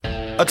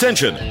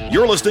Attention,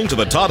 you're listening to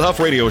the Todd Huff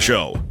Radio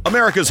Show,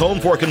 America's home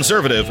for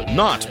conservative,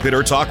 not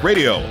bitter talk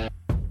radio.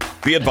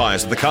 Be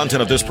advised that the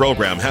content of this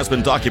program has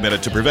been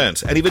documented to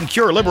prevent and even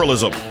cure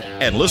liberalism,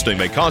 and listening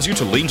may cause you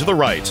to lean to the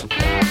right.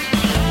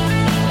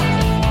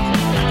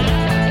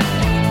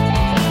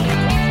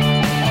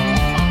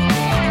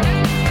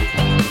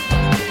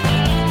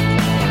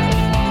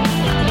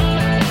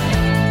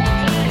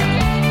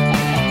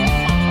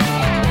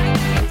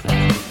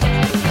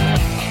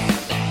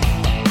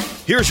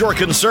 Here's your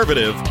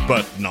conservative,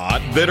 but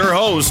not bitter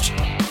host,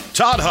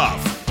 Todd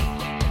Huff.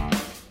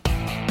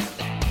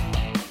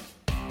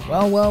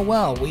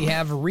 Well, we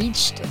have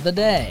reached the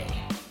day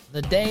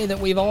that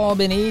we've all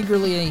been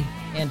eagerly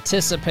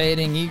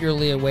anticipating,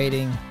 eagerly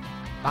awaiting.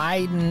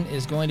 Biden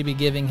is going to be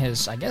giving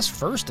his,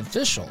 first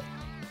official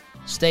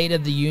State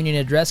of the Union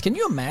address. Can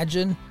you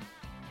imagine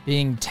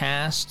being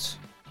tasked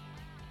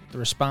with the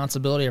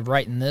responsibility of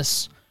writing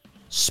this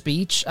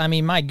speech? I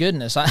mean, my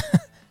goodness,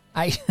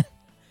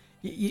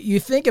 You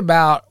think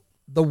about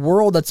the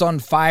world that's on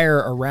fire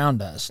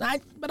around us.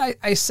 But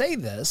I say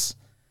this,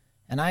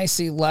 and I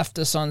see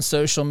leftists on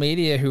social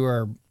media who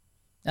are,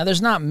 now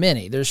there's not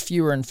many, there's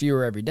fewer and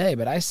fewer every day,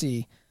 but I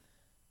see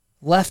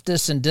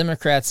leftists and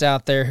Democrats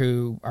out there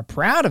who are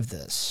proud of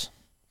this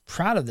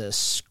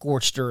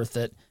scorched earth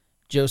that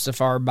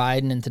Joseph R.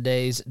 Biden and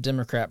today's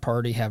Democrat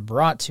Party have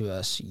brought to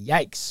us.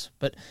 Yikes.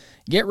 But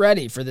get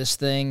ready for this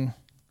thing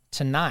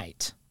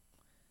tonight.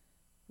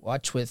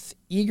 Watch with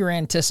eager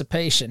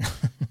anticipation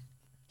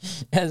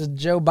as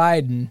Joe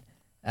Biden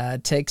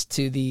takes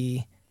to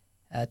the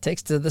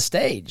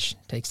stage,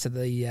 takes to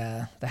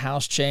the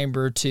House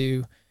chamber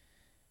to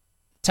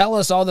tell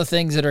us all the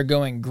things that are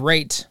going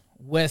great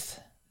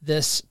with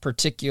this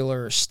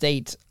particular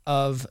State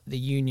of the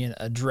Union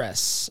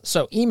address.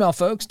 So email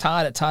folks,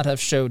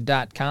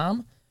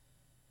 todd@toddhuffshow.com,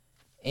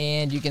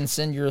 and you can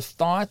send your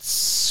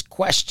thoughts,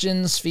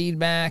 questions,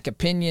 feedback,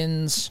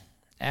 opinions,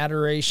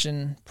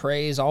 adoration,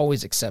 praise,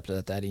 always accepted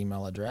at that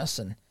email address.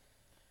 And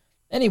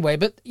anyway,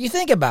 but you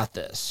think about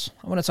this.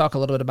 I want to talk a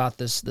little bit about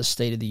this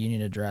State of the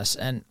Union address.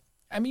 And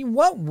I mean,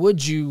 what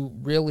would you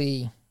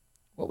really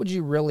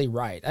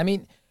write? I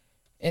mean,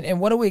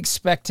 and what do we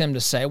expect him to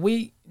say?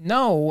 We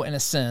know, in a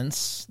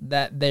sense,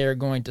 that they are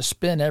going to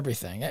spin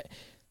everything.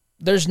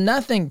 There's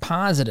nothing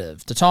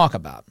positive to talk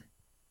about.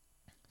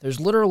 There's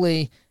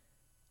literally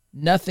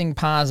nothing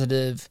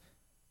positive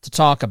to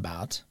talk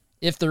about.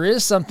 If there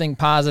is something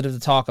positive to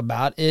talk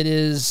about, it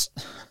is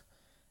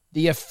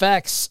the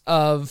effects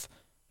of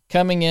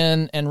coming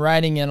in and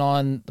riding in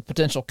on the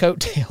potential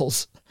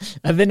coattails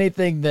of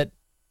anything that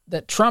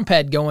Trump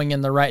had going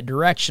in the right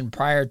direction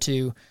prior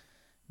to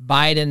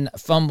Biden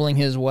fumbling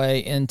his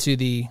way into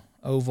the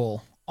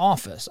Oval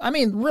Office. I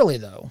mean, really,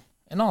 though,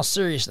 in all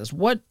seriousness,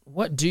 what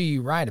do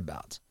you write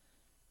about?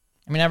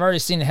 I mean, I've already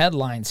seen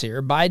headlines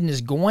here. Biden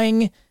is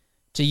going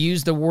to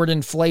use the word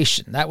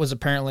inflation. That was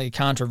apparently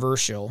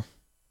controversial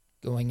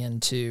going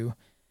into,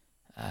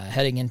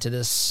 heading into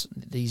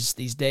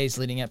these days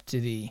leading up to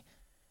the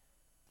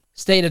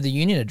State of the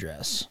Union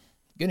address.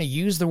 Going to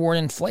use the word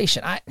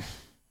inflation. I'm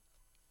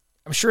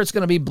sure it's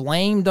going to be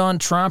blamed on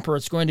Trump, or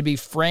it's going to be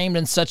framed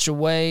in such a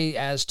way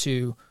as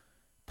to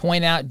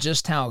point out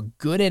just how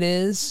good it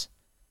is,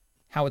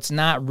 how it's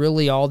not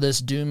really all this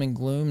doom and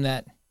gloom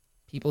that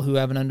people who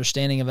have an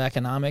understanding of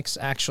economics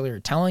actually are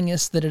telling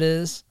us that it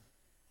is.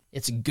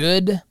 It's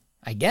good,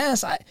 I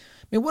guess. I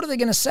mean, what are they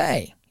going to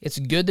say? It's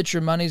good that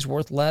your money's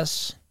worth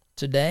less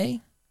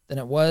today than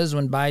it was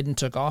when Biden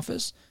took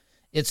office.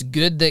 It's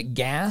good that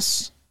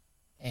gas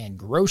and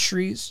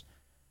groceries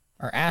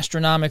are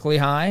astronomically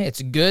high.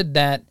 It's good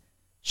that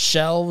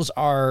shelves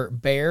are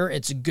bare.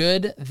 It's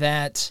good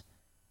that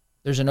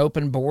there's an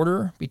open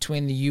border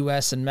between the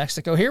U.S. and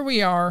Mexico. Here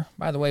we are.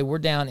 By the way, we're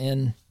down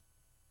in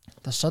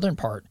the southern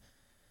part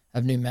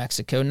of New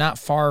Mexico, not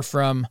far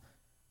from,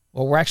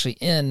 well, we're actually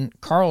in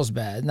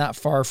Carlsbad, not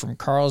far from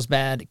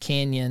Carlsbad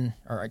Cavern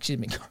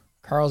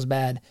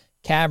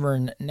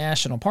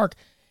National Park.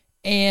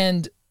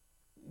 And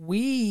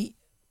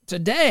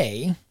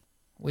today,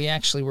 we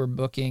actually were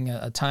booking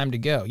a time to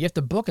go. You have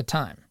to book a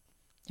time.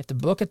 You have to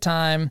book a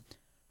time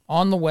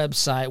on the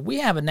website. We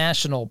have a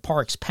National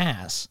Parks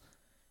Pass,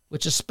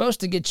 which is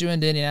supposed to get you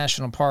into any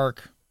national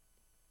park,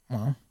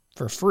 well,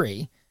 for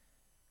free,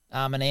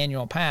 an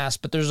annual pass.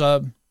 But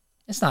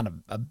it's not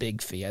a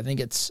big fee. I think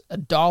it's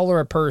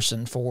 $1 a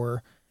person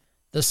for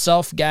the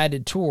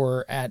self-guided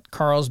tour at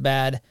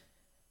Carlsbad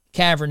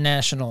Cavern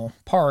National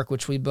Park,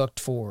 which we booked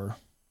for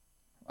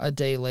a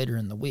day later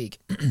in the week.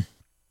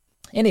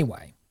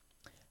 Anyway,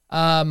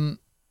 but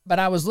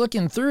I was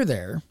looking through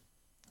there,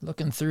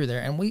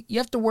 and you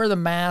have to wear the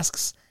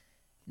masks,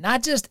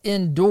 not just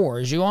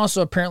indoors. You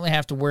also apparently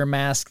have to wear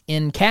masks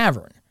in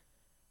cavern.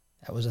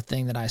 That was a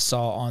thing that I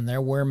saw on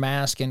there, wear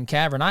mask in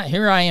cavern.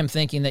 Here I am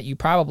thinking that you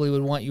probably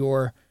would want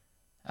your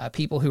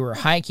people who are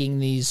hiking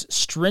these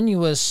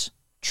strenuous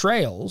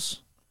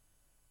trails,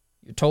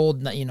 you're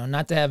told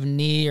not to have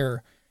knee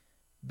or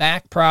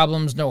back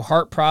problems, no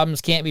heart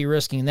problems, can't be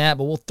risking that,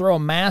 but we'll throw a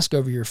mask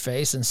over your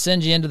face and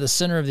send you into the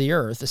center of the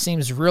earth. It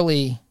seems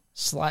really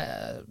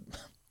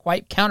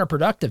quite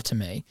counterproductive to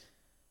me.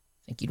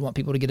 I think you'd want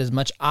people to get as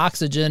much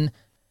oxygen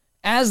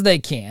as they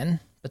can.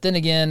 But then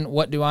again,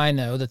 what do I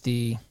know that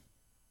the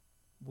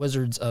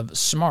wizards of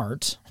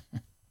smart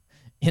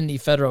in the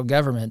federal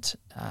government,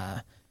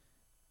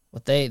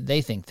 what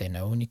they think they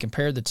know. When you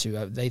compare the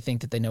two, they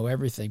think that they know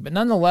everything. But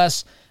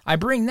nonetheless, I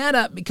bring that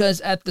up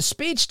because at the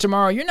speech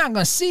tomorrow, you're not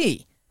going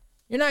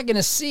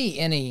to see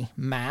any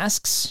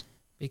masks,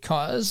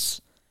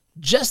 because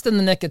just in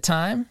the nick of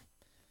time,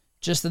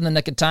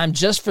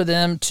 just for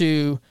them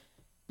to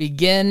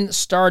begin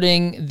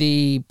starting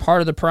the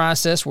part of the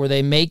process where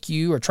they make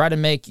you, or try to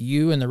make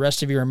you and the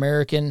rest of your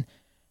American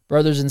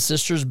brothers and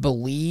sisters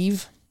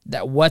believe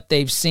that what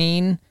they've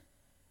seen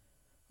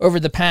over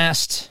the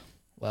past,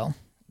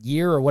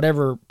 year or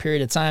whatever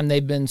period of time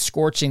they've been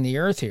scorching the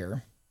earth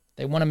here.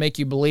 They want to make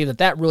you believe that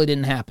that really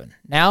didn't happen.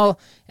 Now,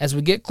 as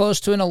we get close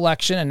to an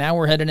election, and now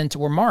we're headed into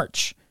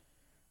March,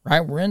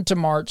 right? We're into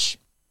March,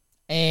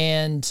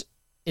 and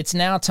it's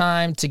now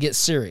time to get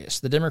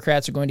serious. The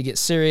Democrats are going to get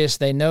serious.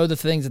 They know the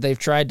things that they've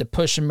tried to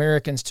push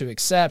Americans to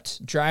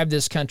accept, drive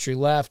this country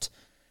left,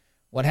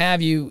 what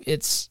have you.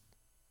 It's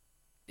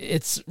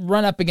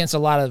run up against a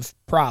lot of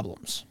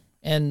problems.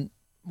 And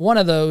one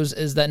of those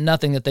is that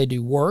nothing that they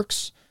do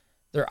works.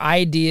 Their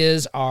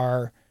ideas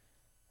are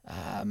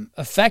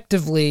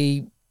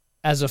effectively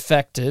as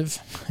effective,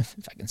 if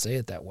I can say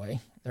it that way.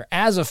 They're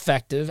as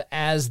effective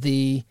as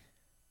the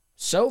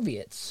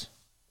Soviets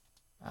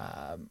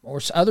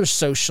or other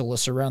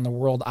socialists around the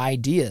world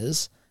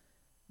ideas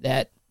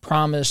that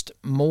promised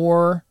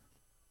more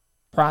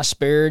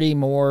prosperity,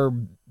 more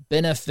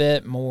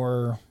benefit,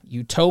 more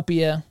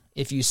utopia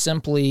if you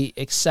simply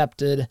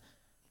accepted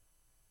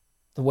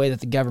the way that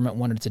the government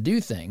wanted to do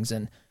things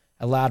and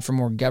allowed for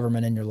more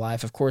government in your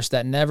life. Of course,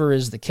 that never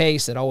is the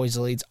case. It always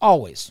leads,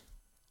 always.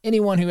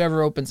 Anyone who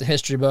ever opens a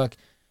history book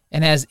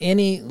and has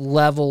any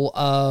level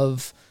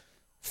of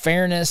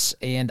fairness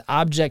and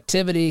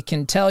objectivity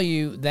can tell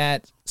you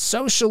that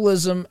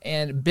socialism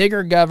and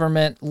bigger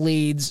government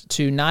leads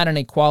to not an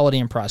equality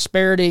in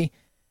prosperity.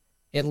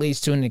 It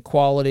leads to an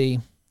equality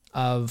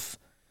of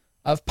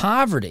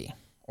poverty,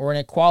 or an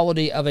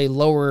equality of a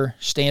lower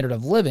standard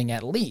of living,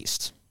 at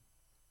least.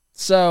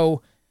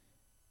 So,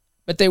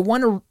 but they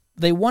want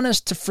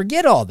us to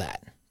forget all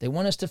that. They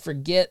want us to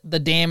forget the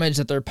damage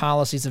that their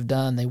policies have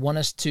done. They want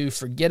us to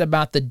forget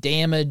about the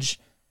damage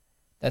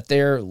that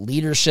their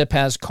leadership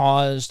has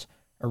caused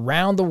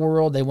around the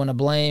world. They want to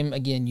blame,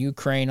 again,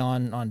 Ukraine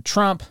on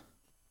Trump.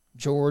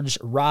 George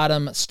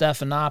Rodham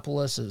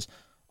Stephanopoulos is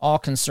all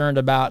concerned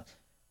about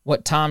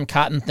what Tom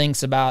Cotton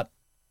thinks about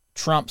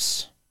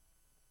Trump's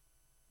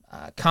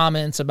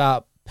comments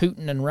about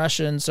Putin and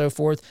Russia and so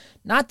forth.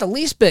 Not the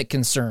least bit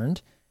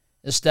concerned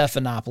is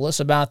Stephanopoulos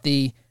about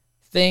the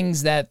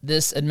things that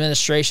this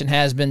administration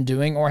has been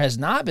doing or has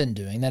not been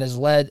doing that has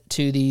led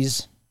to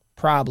these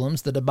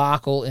problems, the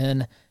debacle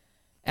in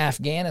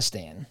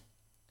Afghanistan.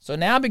 So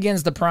now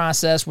begins the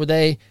process where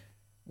they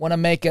want to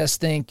make us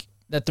think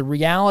that the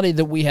reality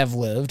that we have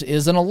lived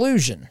is an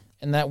illusion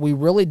and that we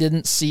really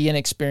didn't see and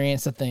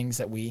experience the things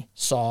that we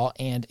saw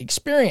and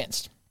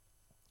experienced.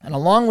 And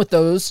along with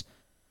those,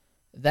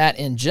 that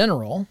in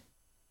general,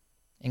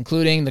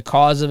 including the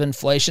cause of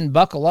inflation,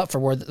 buckle up for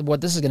what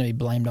this is going to be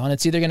blamed on.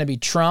 It's either going to be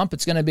Trump.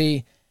 It's going to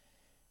be,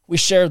 we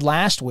shared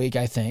last week,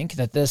 I think,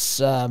 that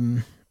this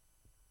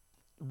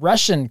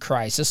Russian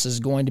crisis is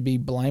going to be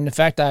blamed. In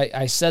fact,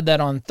 I said that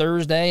on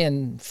Thursday,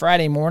 and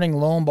Friday morning,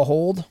 lo and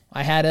behold,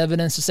 I had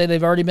evidence to say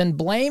they've already been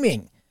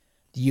blaming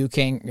the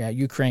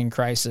Ukraine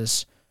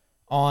crisis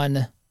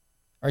on,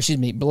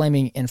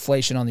 blaming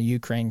inflation on the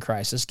Ukraine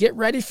crisis. Get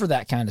ready for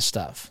that kind of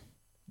stuff.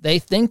 They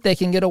think they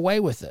can get away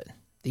with it.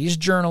 These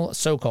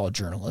so-called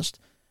journalists,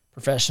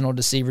 professional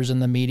deceivers in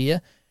the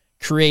media,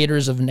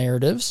 creators of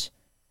narratives,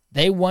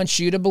 they want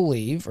you to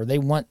believe, or they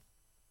want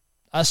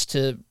us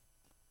to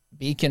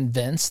be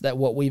convinced that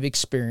what we've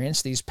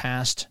experienced these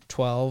past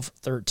 12,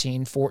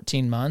 13,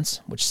 14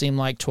 months, which seem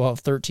like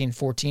 12, 13,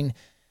 14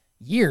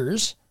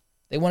 years,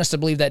 they want us to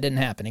believe that didn't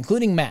happen,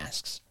 including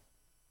masks.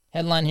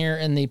 Headline here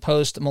in the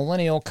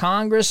Post-Millennial: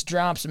 Congress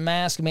drops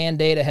mask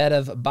mandate ahead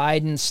of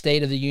Biden's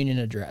State of the Union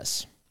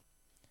address.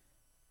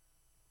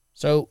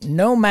 So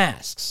no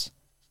masks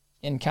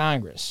in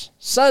Congress.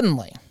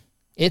 Suddenly,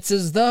 it's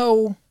as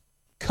though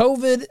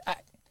COVID,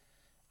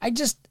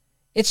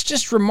 it's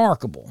just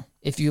remarkable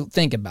if you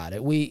think about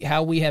it.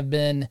 How we have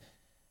been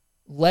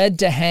led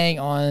to hang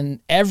on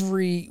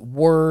every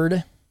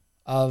word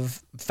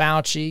of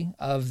Fauci,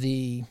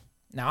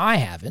 now I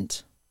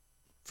haven't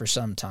for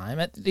some time.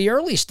 At the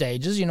early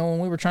stages, when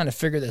we were trying to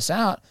figure this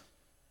out,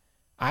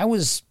 I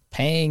was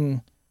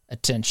paying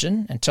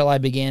attention until I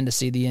began to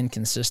see the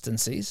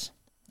inconsistencies.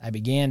 I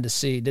began to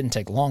see, it didn't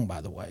take long, by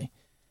the way,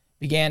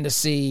 began to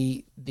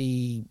see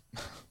the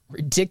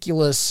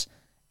ridiculous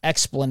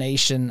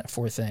explanation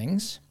for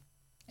things,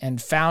 and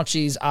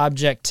Fauci's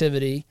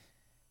objectivity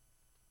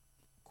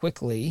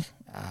quickly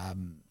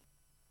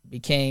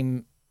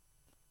became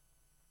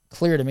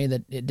clear to me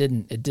that it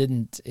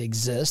didn't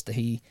exist.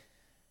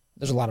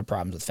 there's a lot of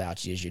problems with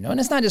Fauci, as you know. And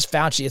it's not just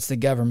Fauci, it's the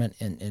government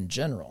in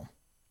general.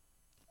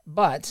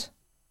 But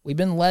we've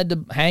been led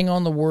to hang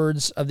on the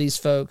words of these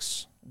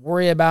folks,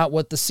 worry about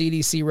what the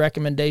CDC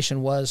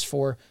recommendation was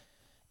for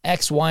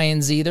X, Y,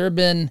 and Z. There have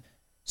been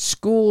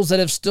schools that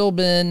have still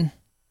been,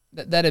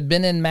 that have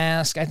been in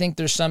masks. I think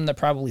there's some that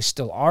probably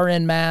still are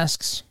in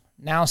masks.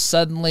 Now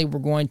suddenly we're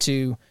going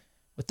to,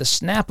 with the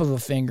snap of a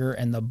finger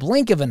and the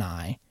blink of an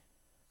eye,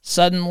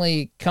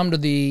 suddenly come to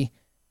the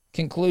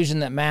conclusion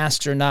that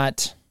masks are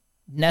not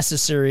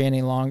necessary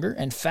any longer.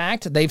 In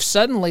fact, I've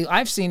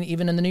seen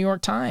even in the New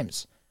York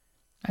Times,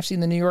 I've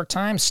seen the New York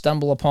Times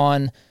stumble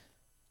upon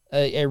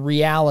a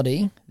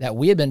reality that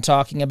we have been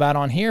talking about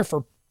on here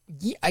for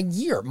a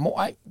year,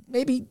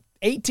 maybe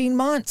 18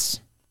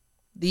 months.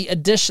 The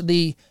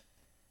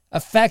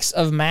effects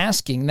of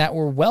masking that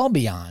were well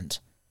beyond,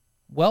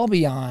 whether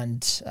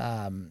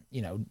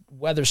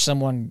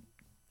someone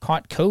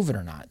caught COVID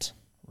or not,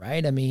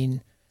 right? I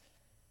mean,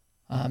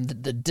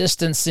 the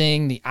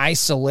distancing, the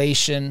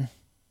isolation,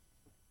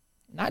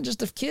 not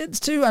just of kids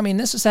too. I mean,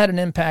 this has had an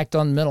impact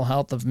on the mental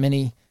health of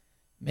many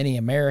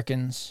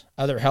Americans.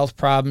 Other health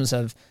problems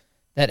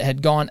that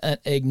had gone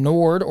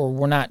ignored or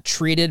were not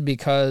treated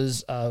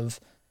because of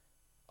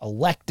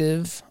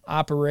elective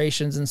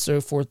operations and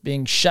so forth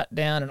being shut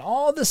down, and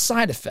all the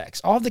side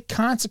effects, all the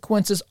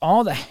consequences,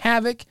 all the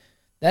havoc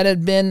that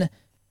had been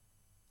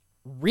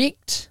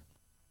wreaked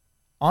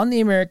on the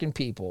American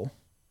people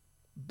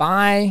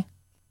by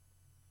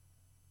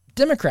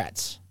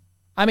Democrats.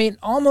 I mean,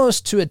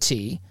 almost to a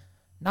T,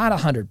 not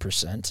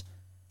 100%.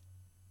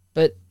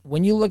 But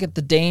when you look at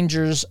the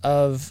dangers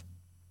of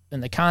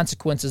and the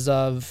consequences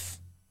of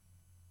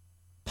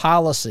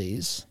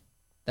policies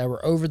that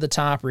were over the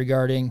top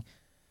regarding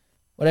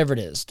whatever it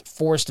is,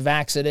 forced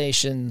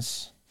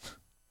vaccinations,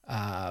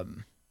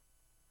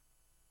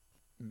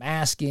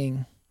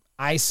 masking,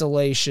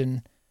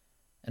 isolation,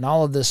 and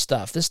all of this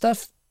stuff. This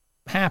stuff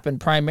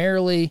happened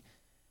primarily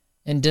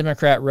in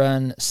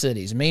Democrat-run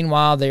cities.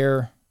 Meanwhile,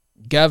 their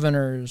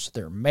governors,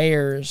 their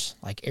mayors,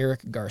 like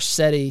Eric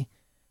Garcetti,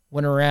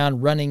 went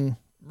around running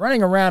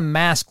around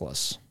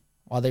maskless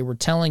while they were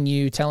telling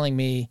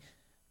me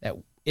that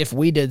if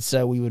we did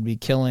so, we would be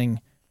killing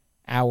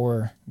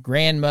our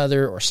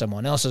grandmother or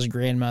someone else's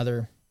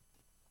grandmother.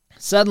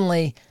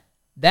 Suddenly,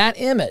 that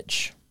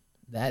image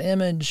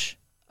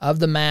of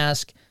the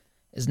mask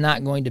is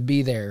not going to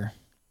be there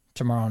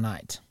tomorrow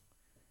night.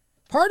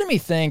 Part of me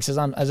thinks, as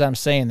I'm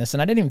saying this,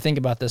 and I didn't even think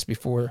about this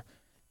before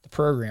the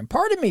program,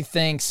 part of me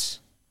thinks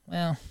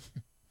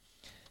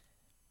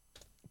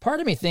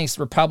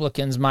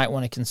Republicans might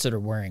want to consider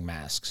wearing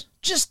masks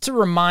just to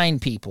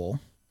remind people.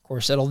 Of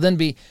course, we'll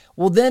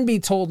then be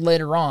told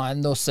later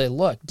on, they'll say,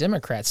 look,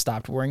 Democrats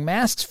stopped wearing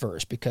masks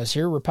first because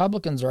here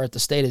Republicans are at the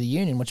State of the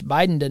Union, which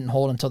Biden didn't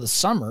hold until the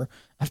summer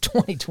of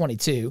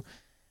 2022.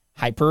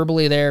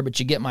 Hyperbole there, but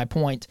you get my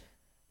point.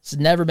 It's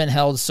never been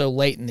held so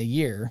late in the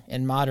year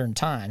in modern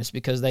times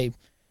because they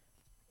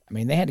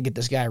had to get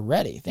this guy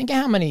ready. Think of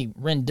how many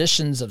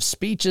renditions of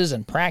speeches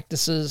and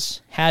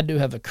practices had to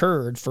have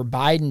occurred for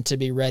Biden to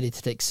be ready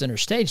to take center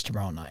stage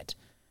tomorrow night.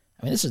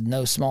 I mean, this is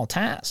no small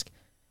task.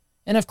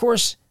 And of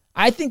course,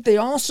 I think they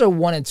also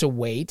wanted to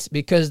wait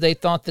because they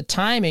thought the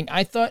timing,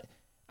 I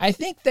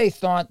think they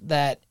thought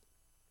that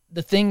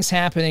the things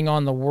happening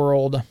on the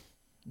world,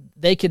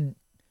 they could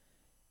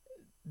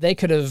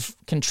have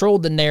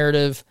controlled the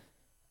narrative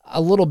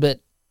a little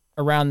bit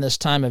around this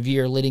time of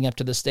year leading up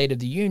to the State of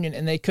the Union,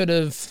 and they could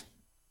have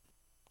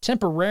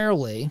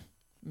temporarily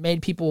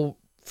made people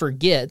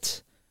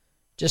forget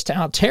just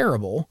how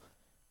terrible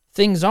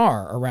things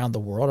are around the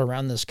world,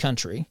 around this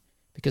country,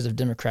 because of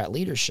Democrat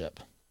leadership.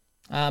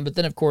 But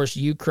then, of course,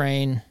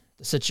 Ukraine,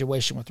 the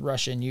situation with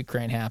Russia and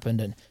Ukraine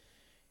happened, and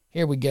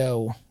here we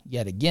go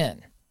yet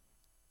again.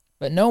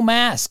 But no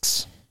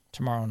masks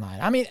tomorrow night.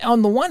 I mean,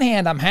 on the one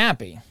hand, I'm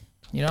happy.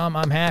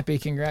 I'm happy.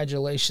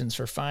 Congratulations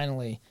for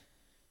finally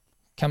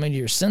coming to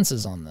your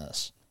senses on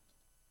this.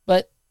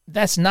 But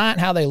that's not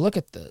how they look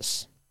at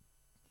this.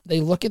 They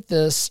look at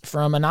this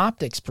from an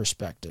optics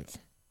perspective.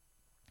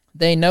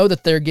 They know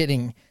that they're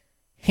getting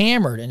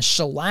hammered and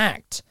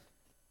shellacked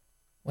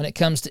when it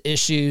comes to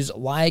issues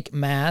like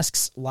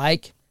masks,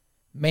 like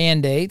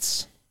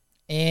mandates,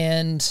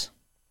 and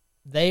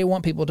they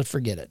want people to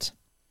forget it.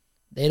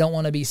 They don't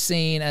want to be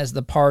seen as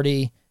the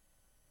party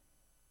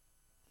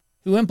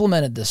who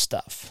implemented this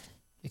stuff,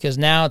 because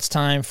now it's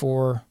time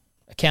for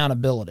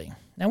accountability.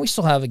 Now, we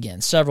still have,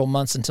 again, several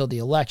months until the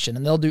election,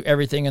 and they'll do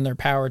everything in their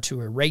power to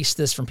erase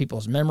this from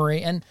people's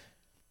memory, and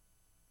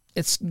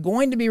it's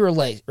going to be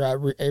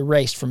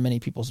erased from many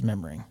people's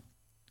memory.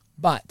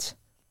 But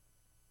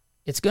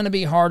it's going to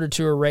be harder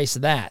to erase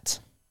that.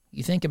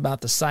 You think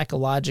about the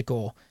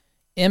psychological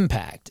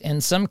impact, in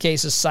some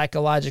cases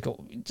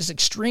just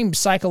extreme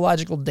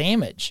psychological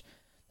damage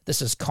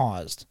this has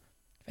caused.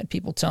 I've had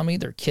people tell me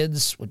their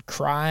kids would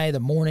cry the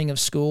morning of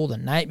school, the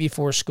night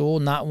before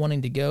school, not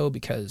wanting to go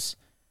because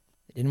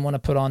they didn't want to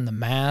put on the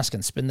mask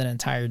and spend an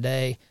entire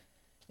day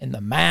in the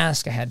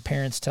mask. I had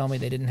parents tell me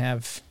they didn't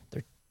have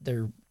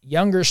their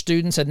younger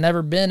students had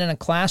never been in a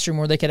classroom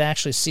where they could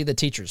actually see the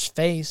teacher's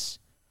face.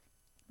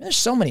 There's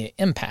so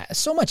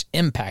much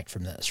impact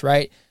from this,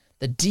 right?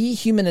 The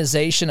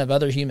dehumanization of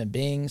other human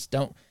beings.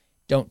 Don't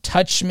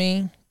touch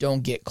me.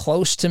 Don't get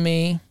close to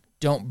me.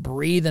 Don't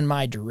breathe in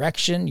my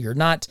direction. You're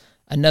not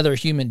another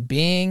human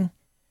being.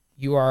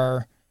 You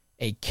are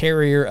a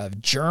carrier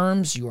of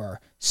germs. You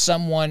are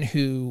someone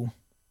who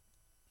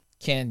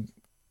can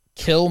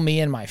kill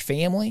me and my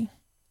family.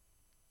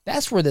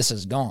 That's where this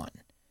has gone.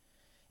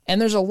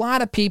 And there's a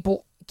lot of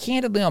people,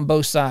 candidly on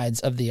both sides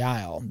of the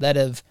aisle, that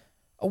have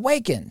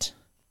awakened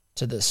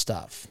to this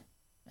stuff.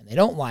 And they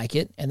don't like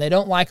it, and they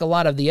don't like a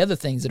lot of the other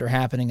things that are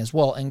happening as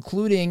well,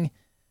 including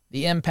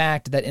the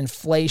impact that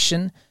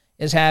inflation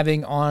is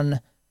having on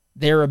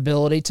their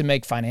ability to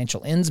make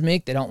financial ends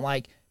meet. They don't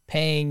like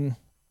paying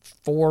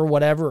 $4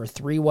 whatever or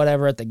 $3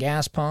 whatever at the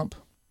gas pump.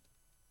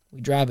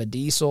 We drive a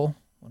diesel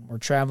when we're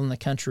traveling the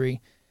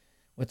country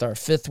with our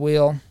fifth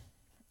wheel,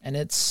 and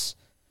it's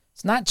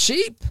not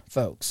cheap,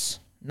 folks.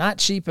 Not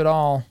cheap at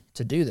all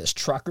to do this.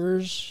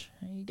 Truckers,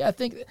 you got to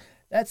think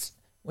that's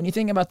when you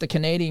think about the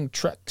Canadian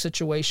truck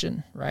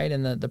situation, right?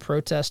 And the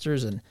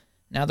protesters, and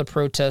now the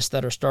protests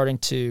that are starting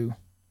to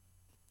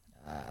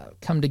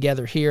come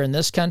together here in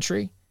this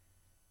country,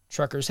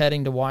 truckers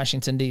heading to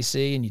Washington,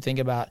 D.C., and you think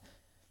about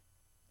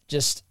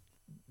just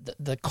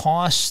the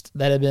cost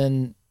that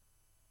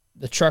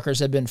the truckers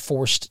have been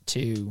forced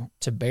to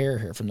bear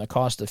here, from the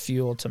cost of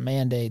fuel to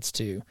mandates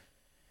to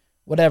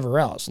whatever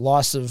else,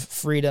 loss of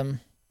freedom.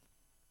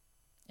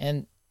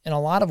 And in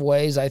a lot of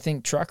ways, I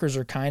think truckers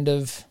are kind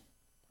of,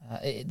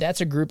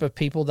 that's a group of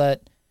people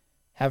that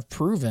have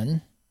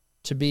proven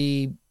to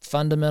be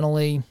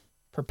fundamentally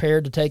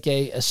prepared to take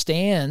a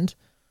stand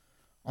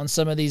on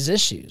some of these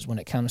issues when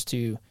it comes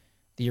to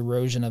the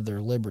erosion of their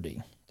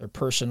liberty, their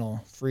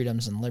personal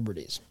freedoms and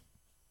liberties.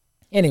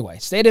 Anyway,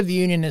 State of the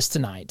Union is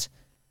tonight.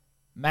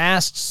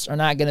 Masks are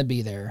not going to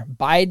be there.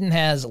 Biden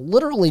has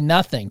literally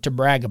nothing to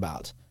brag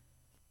about,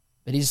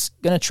 but he's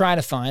going to try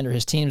to find, or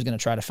his team's going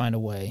to try to find a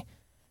way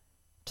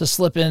to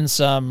slip in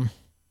some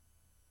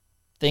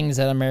things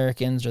that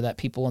Americans or that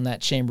people in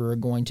that chamber are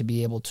going to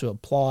be able to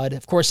applaud.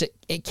 Of course,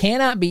 it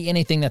cannot be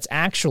anything that's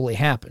actually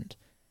happened.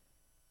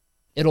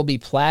 It'll be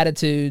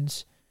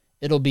platitudes.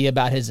 It'll be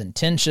about his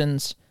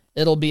intentions.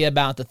 It'll be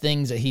about the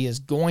things that he is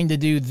going to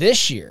do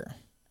this year,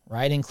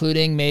 right?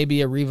 Including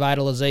maybe a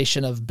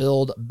revitalization of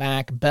Build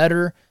Back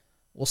Better.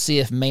 We'll see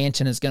if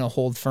Manchin is going to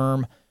hold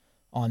firm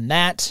on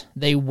that.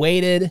 They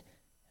waited.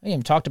 We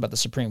haven't talked about the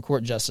Supreme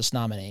Court justice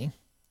nominee,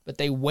 but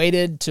they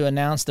waited to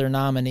announce their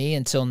nominee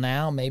until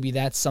now. Maybe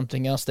that's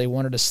something else they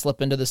wanted to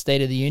slip into the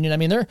State of the Union. I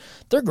mean,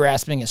 they're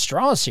grasping at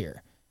straws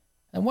here.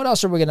 And what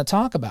else are we going to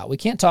talk about? We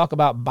can't talk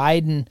about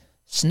Biden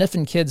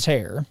sniffing kids'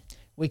 hair.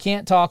 We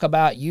can't talk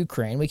about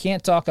Ukraine. We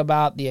can't talk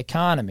about the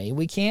economy.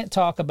 We can't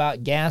talk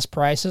about gas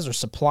prices or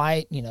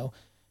supply,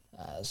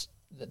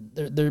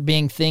 there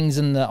being things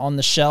on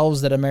the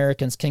shelves that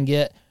Americans can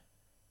get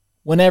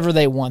whenever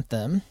they want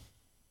them.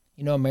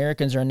 You know,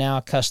 Americans are now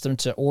accustomed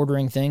to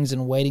ordering things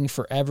and waiting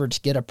forever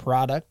to get a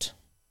product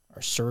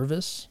or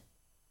service.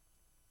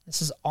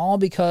 This is all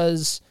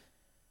because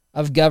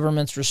of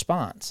government's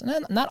response.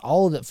 And not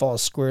all of it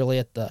falls squarely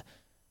at the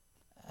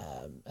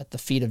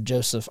feet of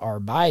Joseph R.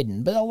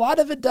 Biden, but a lot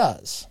of it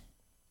does.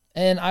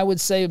 And I would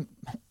say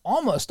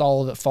almost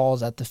all of it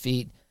falls at the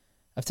feet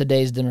of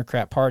today's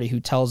Democrat Party, who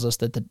tells us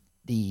that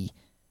the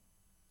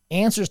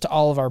answers to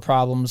all of our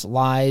problems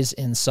lies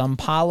in some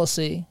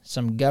policy,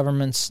 some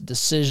government's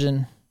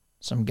decision,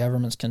 some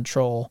government's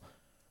control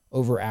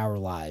over our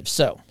lives.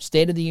 So,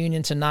 State of the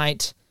Union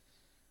tonight.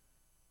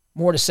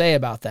 More to say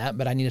about that,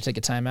 but I need to take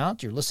a time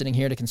out. You're listening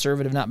here to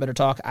Conservative Not Better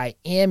Talk. I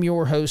am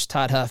your host,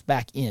 Todd Huff,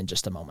 back in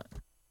just a moment.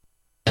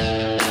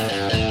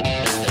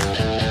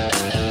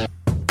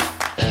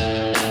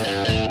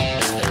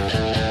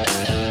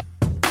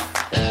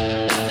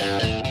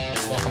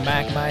 Welcome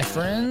back, my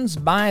friends.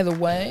 By the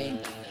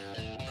way,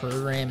 the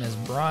program is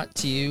brought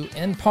to you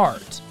in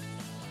part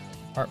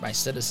by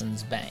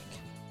Citizens Bank.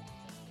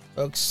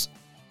 Folks,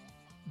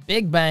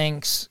 big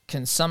banks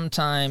can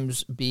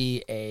sometimes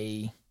be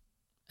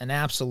an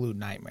absolute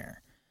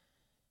nightmare.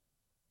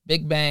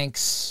 Big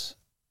banks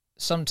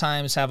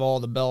sometimes have all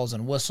the bells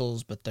and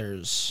whistles, but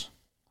there's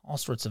all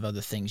sorts of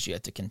other things you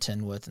have to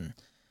contend with. And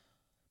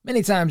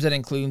many times that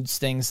includes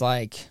things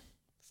like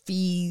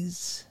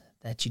fees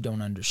that you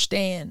don't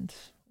understand,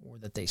 or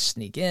that they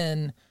sneak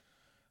in,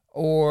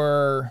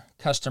 or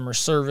customer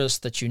service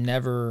that you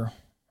never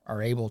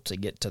are able to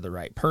get to the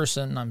right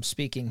person. I'm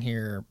speaking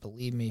here,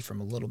 believe me,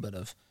 from a little bit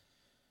of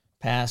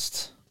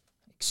past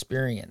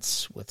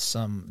experience with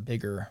some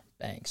bigger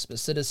banks. But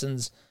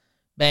Citizens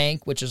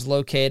Bank, which is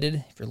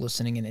located, if you're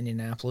listening in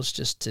Indianapolis,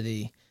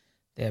 they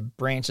have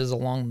branches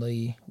along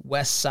the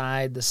west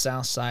side, the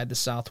south side, the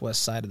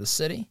southwest side of the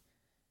city.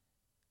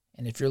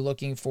 And if you're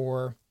looking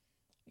for,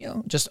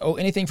 just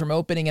anything from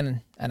opening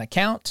an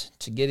account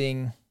to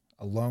getting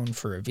a loan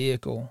for a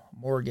vehicle,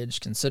 mortgage,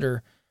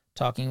 consider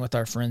talking with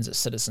our friends at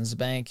Citizens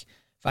Bank.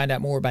 Find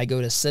out more by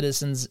go to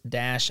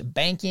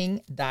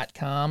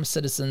citizens-banking.com,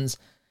 citizens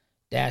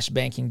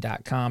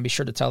banking.com. Be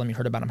sure to tell them you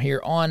heard about them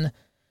here on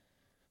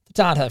the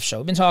Todd Huff Show.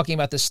 We've been talking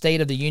about the State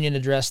of the Union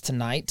address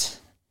tonight,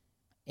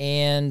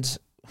 and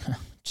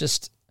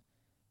just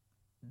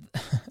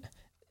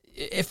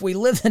if we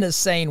lived in a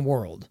sane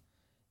world,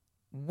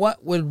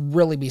 what would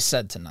really be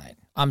said tonight?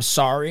 I'm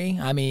sorry.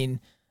 I mean,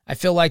 I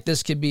feel like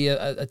this could be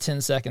a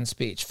 10-second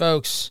speech.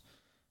 Folks,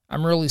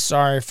 I'm really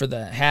sorry for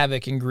the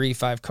havoc and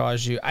grief I've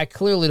caused you. I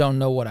clearly don't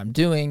know what I'm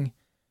doing.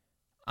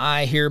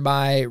 I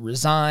hereby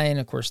resign.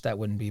 Of course, that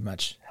wouldn't be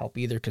much help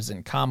either, because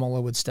then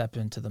Kamala would step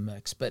into the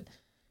mix. But,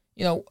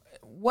 you know,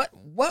 what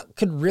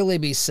could really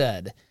be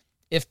said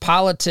if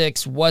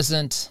politics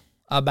wasn't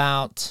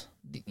about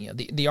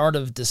the art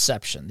of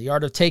deception, the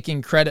art of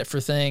taking credit for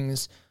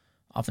things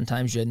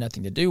oftentimes you had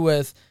nothing to do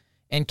with,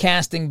 and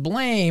casting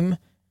blame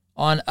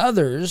on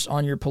others,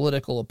 on your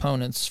political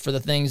opponents, for the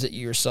things that you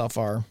yourself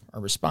are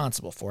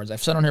responsible for. As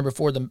I've said on here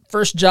before, the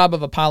first job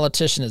of a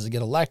politician is to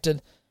get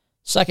elected.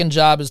 Second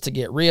job is to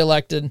get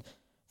reelected.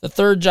 The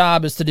third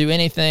job is to do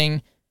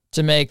anything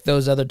to make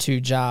those other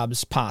two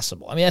jobs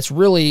possible. I mean, that's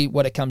really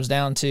what it comes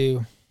down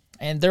to.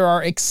 And there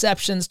are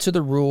exceptions to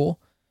the rule.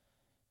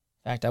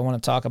 In fact, I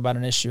want to talk about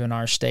an issue in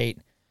our state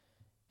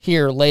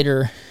here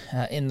later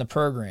in the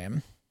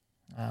program.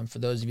 For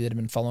those of you that have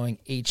been following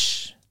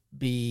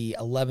HB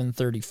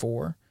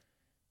 1134,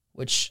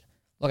 which,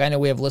 look, I know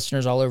we have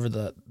listeners all over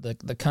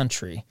the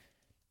country.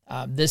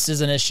 This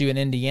is an issue in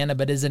Indiana,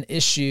 but is an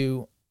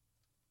issue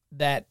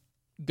that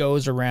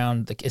goes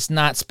around. It's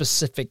not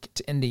specific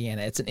to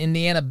Indiana. It's an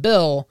Indiana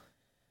bill,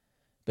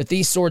 but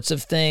these sorts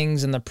of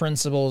things and the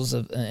principles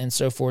of and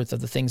so forth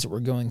of the things that we're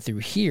going through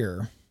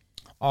here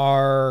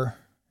are,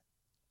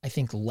 I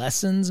think,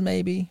 lessons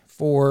maybe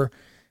for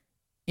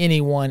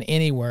anyone,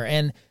 anywhere,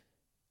 and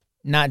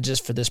not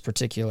just for this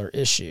particular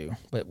issue,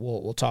 but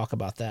we'll talk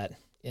about that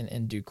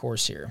in due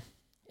course here.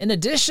 In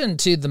addition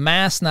to the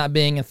mask not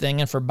being a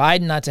thing and for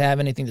Biden not to have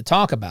anything to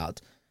talk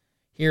about,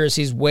 here as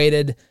he's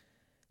waited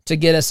to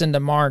get us into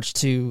March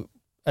to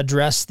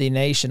address the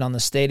nation on the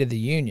State of the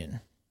Union.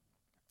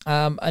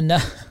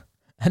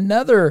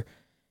 Another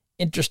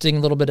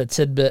interesting little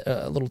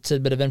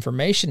tidbit of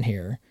information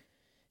here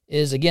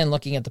is, again,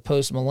 looking at the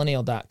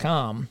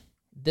postmillennial.com.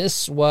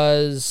 This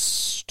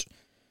was,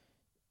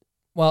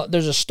 well,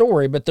 there's a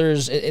story, but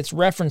it's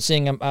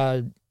referencing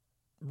a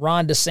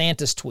Ron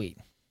DeSantis tweet.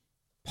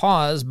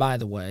 Pause, by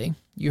the way.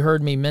 You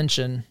heard me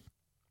mention,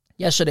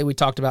 yesterday we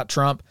talked about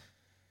Trump,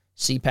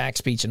 CPAC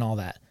speech and all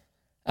that.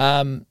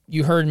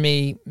 You heard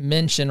me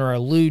mention or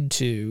allude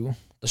to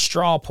the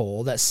straw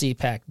poll that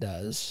CPAC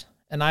does.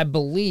 And I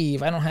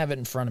believe, I don't have it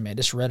in front of me, I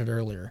just read it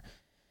earlier.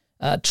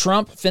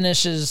 Trump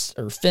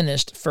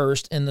finished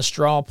first in the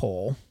straw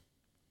poll.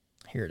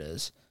 Here it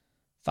is.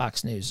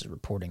 Fox News is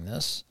reporting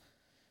this.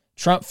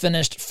 Trump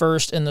finished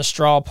first in the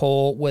straw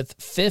poll with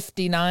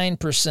 59%.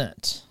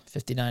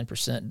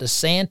 59%.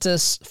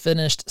 DeSantis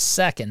finished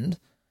second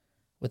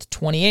with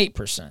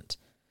 28%.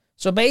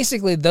 So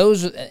basically,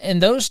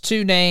 those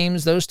two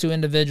names, those two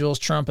individuals,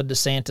 Trump and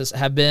DeSantis,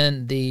 have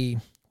been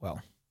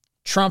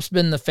Trump's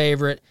been the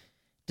favorite.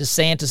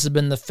 DeSantis has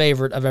been the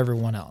favorite of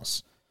everyone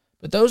else.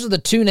 But those are the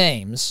two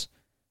names,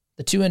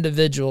 the two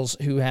individuals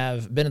who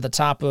have been at the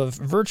top of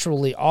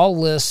virtually all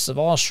lists of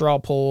all straw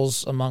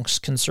polls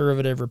amongst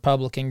conservative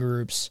Republican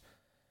groups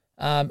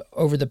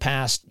over the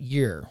past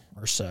year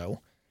or so.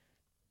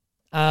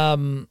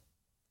 So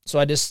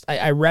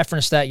I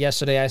referenced that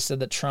yesterday. I said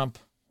that Trump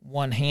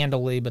won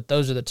handily, but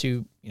those are the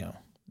two,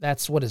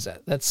 that's, what is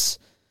that? That's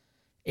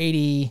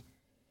 87%.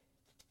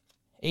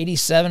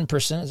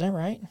 Is that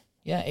right?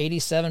 Yeah,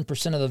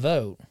 87% of the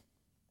vote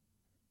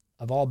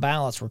of all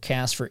ballots were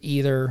cast for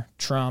either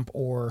Trump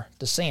or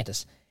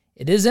DeSantis.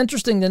 It is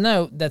interesting to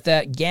note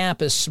that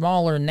gap is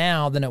smaller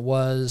now than it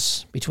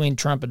was between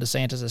Trump and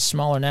DeSantis, is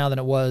smaller now than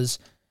it was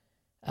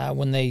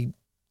when they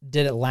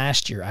did it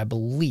last year, I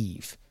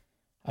believe.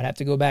 I'd have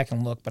to go back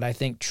and look, but I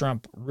think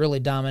Trump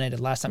really dominated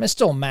last time. It's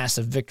still a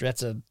massive victory.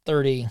 That's a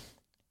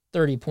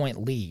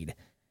 30-point lead.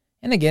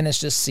 And again, it's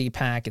just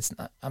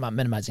CPAC. I'm not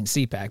minimizing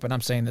CPAC, but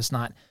I'm saying it's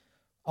not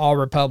all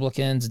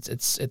Republicans.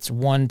 It's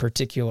one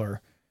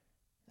particular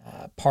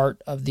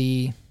part of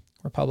the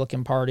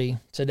Republican Party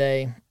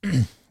today.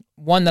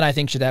 One that I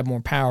think should have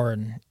more power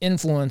and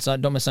influence.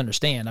 Don't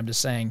misunderstand. I'm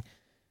just saying,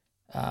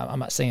 I'm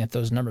not saying that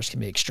those numbers can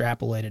be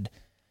extrapolated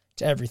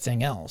to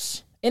everything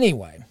else.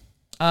 Anyway,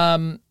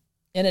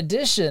 in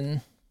addition,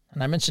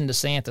 and I mentioned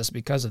DeSantis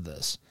because of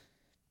this,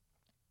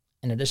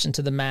 in addition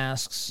to the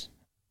masks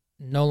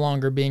no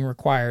longer being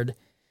required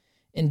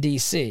in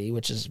D.C.,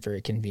 which is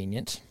very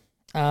convenient,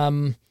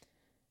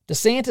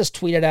 DeSantis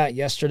tweeted out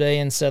yesterday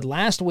and said,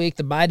 last week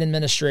the Biden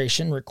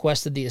administration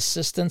requested the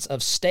assistance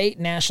of state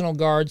National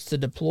Guards to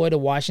deploy to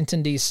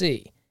Washington,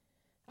 D.C.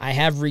 I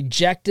have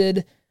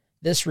rejected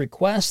this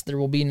request. There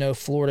will be no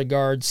Florida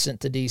guards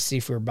sent to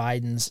D.C. for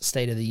Biden's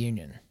State of the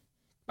Union.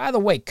 By the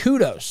way,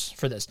 kudos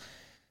for this.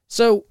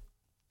 So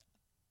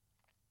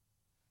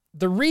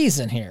the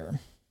reason here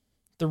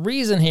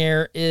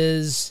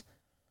is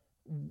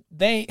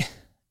they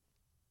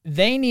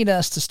need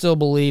us to still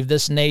believe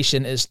this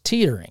nation is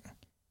teetering.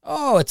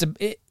 Oh,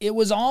 it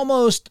was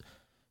almost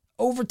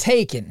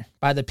overtaken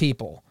by the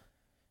people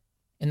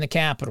in the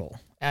Capitol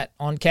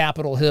on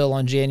Capitol Hill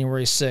on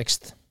January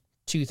 6th,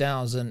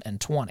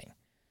 2020.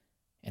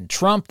 And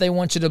Trump, they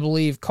want you to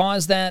believe,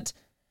 caused that.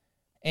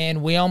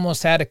 And we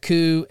almost had a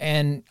coup.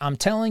 And I'm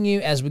telling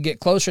you, as we get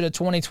closer to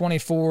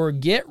 2024,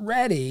 get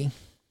ready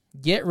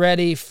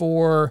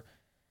for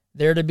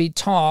there to be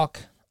talk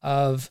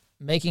of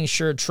making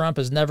sure Trump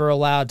is never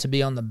allowed to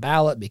be on the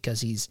ballot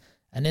because he's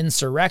an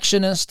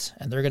insurrectionist,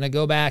 and they're going to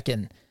go back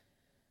and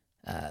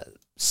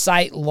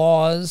cite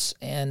laws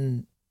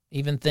and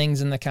even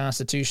things in the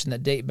Constitution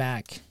that date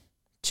back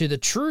to the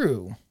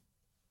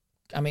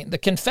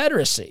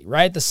Confederacy,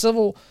 right? The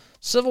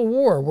Civil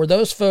War, where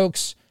those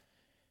folks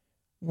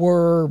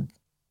were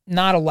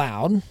not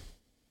allowed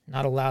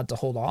to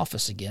hold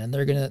office again.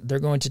 They're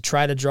going to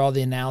try to draw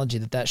the analogy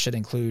that should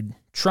include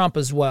Trump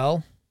as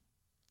well,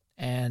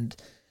 and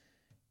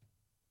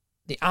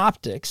the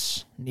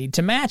optics need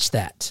to match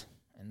that.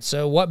 And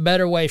so what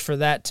better way for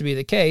that to be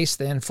the case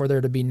than for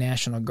there to be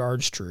National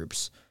Guards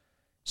troops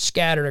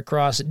scattered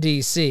across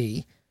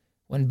D.C.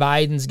 when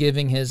Biden's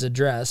giving his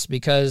address?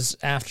 Because,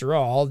 after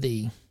all,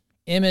 the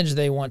image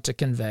they want to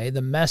convey,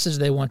 the message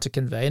they want to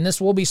convey, and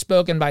this will be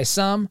spoken by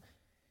some,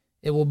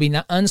 it will be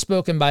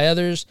unspoken by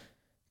others.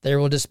 There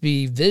will just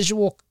be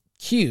visual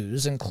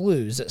cues and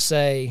clues that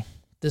say,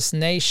 this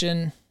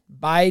nation,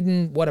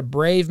 Biden, what a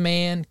brave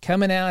man,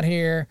 coming out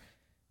here.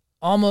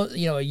 Almost,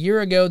 a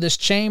year ago, this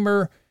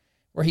chamber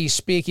where he's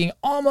speaking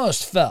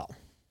almost fell.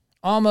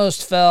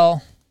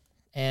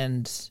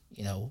 And,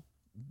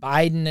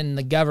 Biden and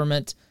the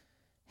government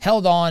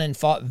held on and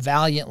fought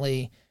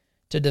valiantly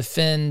to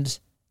defend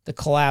the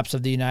collapse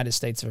of the United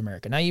States of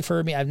America. Now, you've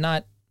heard me.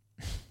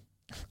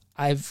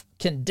 I've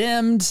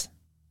condemned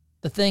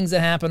the things that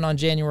happened on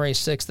January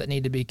 6th that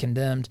need to be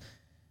condemned.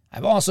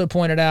 I've also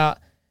pointed out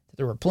that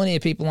there were plenty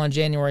of people on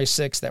January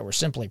 6th that were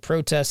simply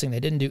protesting. They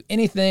didn't do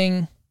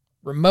anything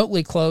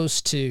remotely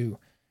close to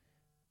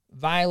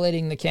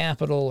violating the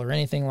Capitol or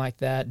anything like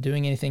that,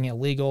 doing anything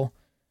illegal.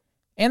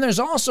 And there's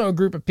also a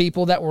group of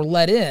people that were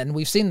let in.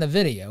 We've seen the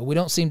video. We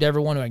don't seem to ever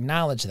want to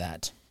acknowledge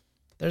that.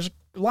 There's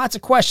lots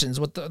of questions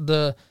with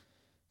the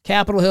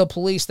Capitol Hill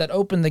police that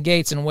opened the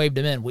gates and waved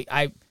them in.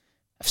 I've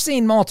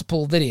seen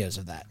multiple videos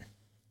of that.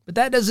 But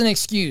that doesn't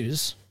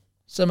excuse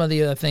some of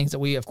the other things that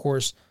we, of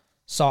course,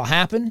 saw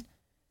happen.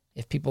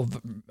 If people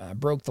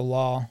broke the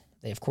law,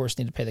 they, of course,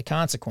 need to pay the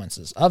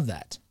consequences of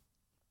that.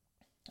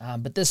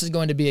 But this is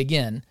going to be,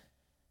 again,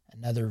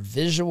 another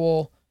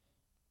visual,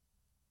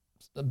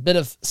 a bit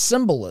of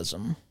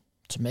symbolism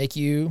to make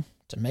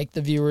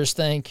the viewers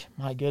think,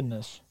 my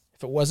goodness,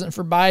 if it wasn't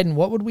for Biden,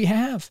 what would we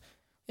have?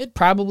 It'd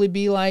probably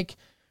be like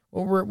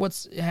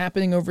what's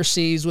happening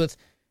overseas with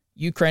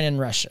Ukraine and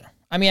Russia.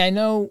 I mean, I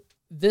know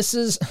this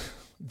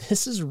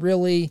is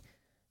really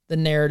the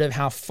narrative,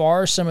 how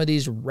far some of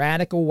these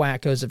radical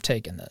wackos have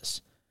taken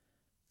this.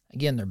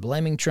 Again, they're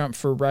blaming Trump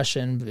for Russia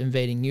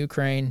invading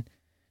Ukraine.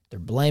 They're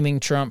blaming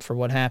Trump for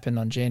what happened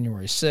on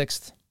January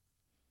 6th.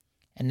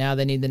 And now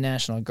they need the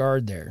National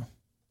Guard there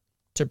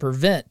to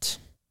prevent.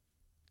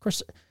 Of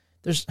course,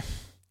 there's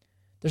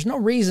no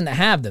reason to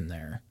have them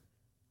there.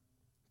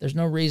 There's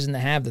no reason to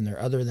have them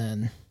there other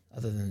than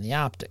the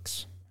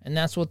optics. And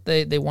that's what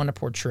they want to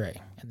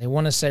portray. And they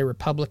want to say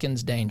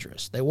Republicans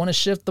dangerous. They want to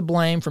shift the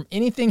blame from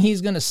anything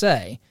he's going to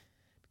say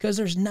because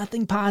there's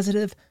nothing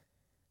positive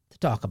to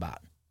talk about,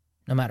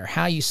 no matter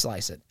how you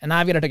slice it. And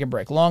I've got to take a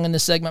break. Long in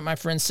this segment, my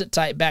friends. Sit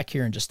tight, back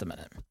here in just a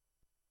minute.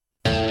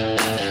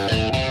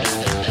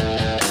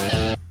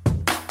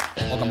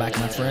 Welcome back,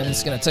 my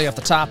friends. Going to tell you off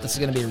the top, this is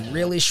going to be a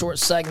really short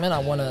segment. I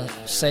want to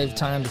save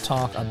time to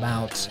talk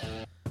about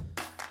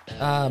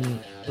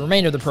the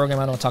remainder of the program.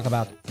 I want to talk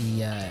about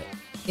the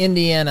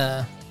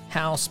Indiana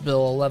House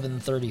Bill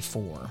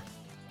 1134.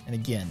 And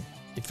again,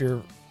 if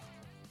you're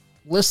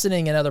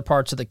listening in other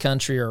parts of the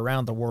country or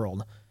around the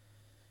world,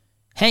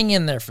 hang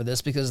in there for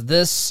this, because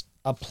this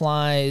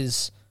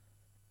applies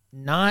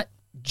not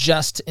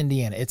just to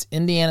Indiana. It's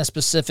Indiana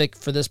specific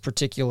for this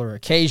particular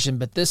occasion,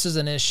 but this is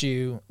an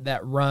issue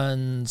that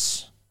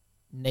runs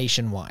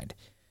nationwide.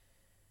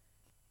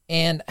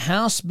 And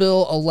House Bill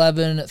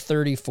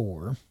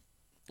 1134, I'm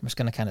just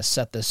going to kind of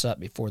set this up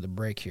before the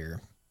break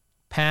here,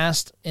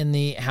 passed in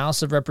the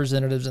House of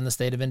Representatives in the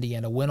state of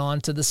Indiana, went on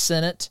to the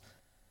Senate,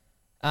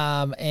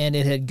 and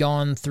it had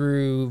gone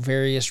through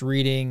various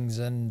readings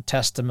and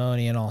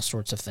testimony and all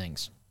sorts of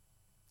things.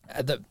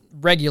 The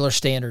regular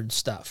standard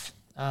stuff.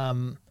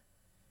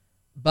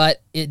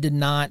 But it did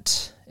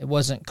not, it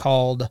wasn't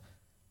called,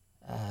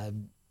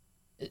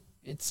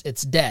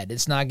 it's dead.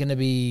 It's not going to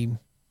be,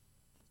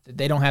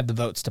 they don't have the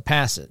votes to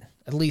pass it.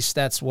 At least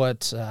that's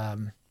what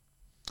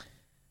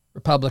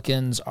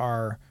Republicans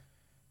are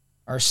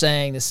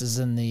saying. This is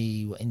in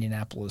the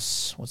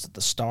Indianapolis,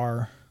 the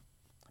Star?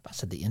 I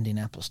said the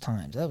Indianapolis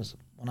Times. That was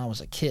when I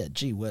was a kid.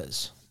 Gee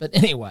whiz. But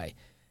anyway,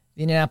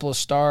 the Indianapolis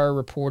Star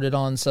reported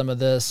on some of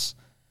this.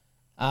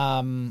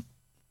 And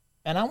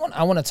I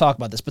want to talk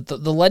about this, but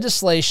the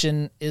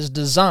legislation is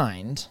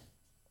designed,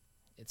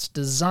 the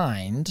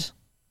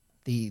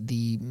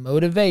The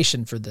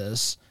motivation for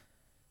this,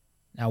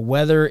 now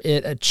whether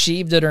it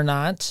achieved it or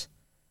not,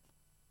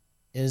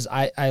 is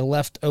I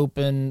left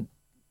open.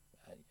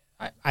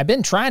 I've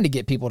been trying to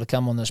get people to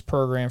come on this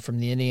program from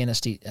the Indiana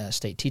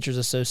State Teachers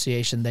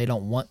Association. They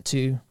don't want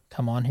to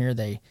come on here.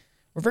 They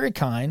were very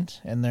kind,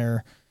 and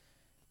their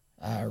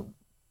what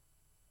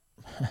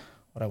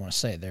I want to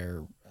say,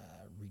 their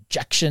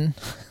rejection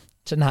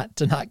to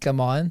not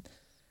come on.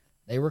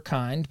 They were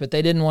kind, but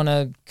they didn't want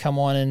to come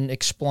on and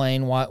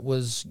explain what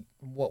was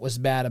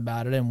bad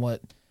about it, and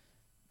what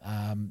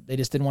they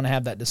just didn't want to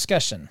have that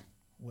discussion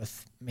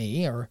with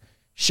me or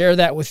share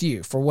that with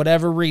you for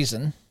whatever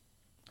reason.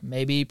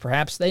 Maybe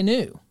perhaps they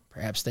knew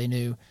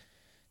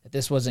that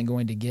this wasn't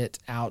going to get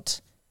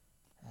out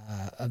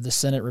of the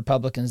Senate.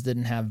 Republicans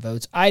didn't have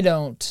votes. I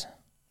don't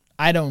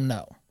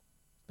know,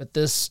 but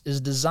this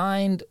is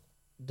designed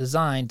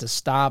to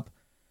stop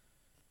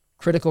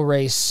critical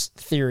race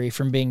theory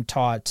from being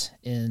taught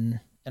in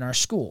our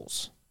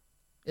schools.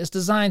 It's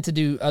designed to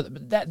do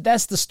that.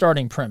 That's the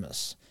starting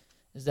premise,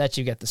 is that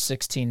you got the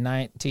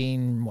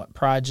 1619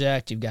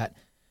 project, you've got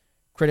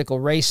critical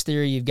race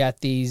theory, you've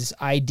got these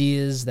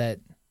ideas that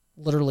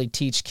literally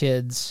teach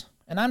kids.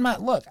 And I'm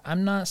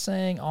not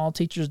saying all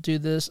teachers do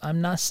this.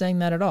 I'm not saying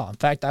that at all. In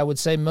fact, I would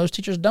say most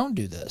teachers don't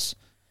do this.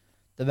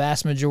 The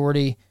vast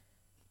majority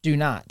do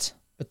not.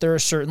 But there are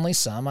certainly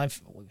some.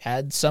 We've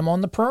had some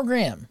on the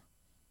program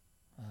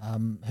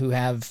who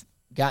have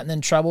gotten in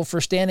trouble for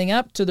standing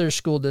up to their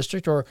school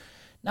district, or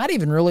not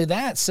even really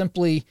that,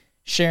 simply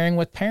sharing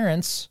with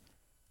parents,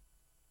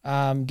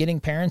 getting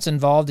parents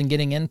involved and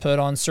getting input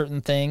on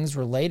certain things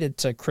related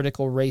to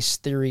critical race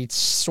theory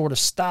sort of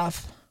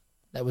stuff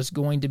that was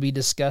going to be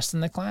discussed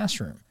in the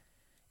classroom.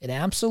 It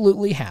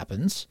absolutely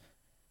happens.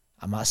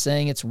 I'm not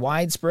saying it's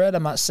widespread.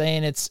 I'm not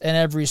saying it's in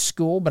every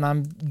school, but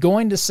I'm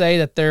going to say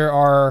that there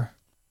are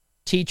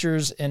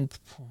teachers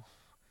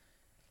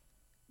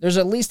there's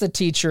at least a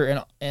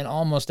teacher in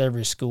almost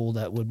every school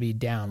that would be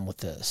down with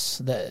this,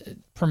 that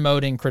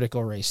promoting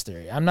critical race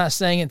theory. I'm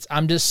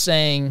just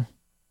saying,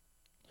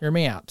 hear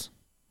me out.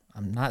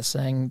 I'm not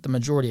saying the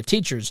majority of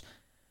teachers.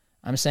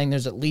 I'm saying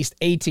there's at least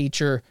a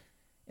teacher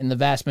in the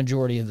vast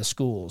majority of the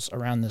schools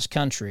around this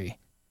country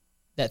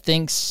that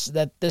thinks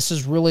that this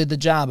is really the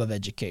job of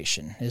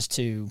education, is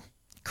to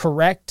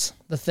correct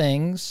the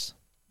things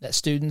that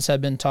students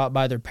have been taught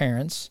by their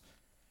parents,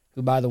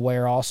 who, by the way,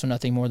 are also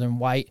nothing more than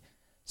white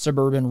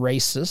suburban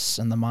racists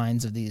in the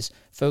minds of these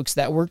folks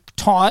that were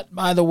taught,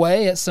 by the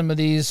way, at some of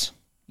these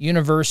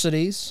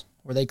universities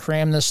where they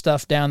cram this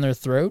stuff down their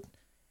throat,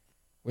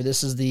 where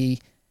this is the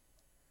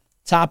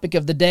topic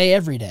of the day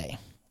every day,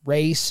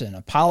 race and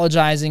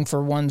apologizing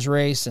for one's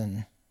race,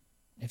 and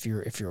if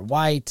you're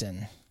white,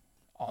 and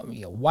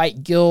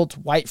white guilt,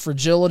 white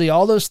fragility,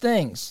 all those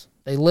things.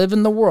 They live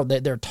in the world.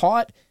 They're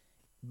taught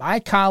by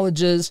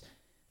colleges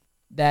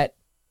that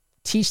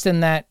teach them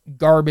that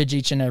garbage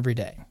each and every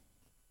day.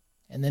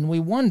 And then we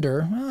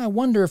wonder, I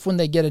wonder if when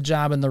they get a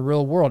job in the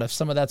real world, if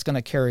some of that's going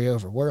to carry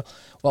over.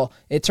 Well,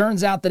 it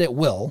turns out that it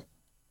will,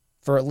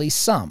 for at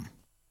least some.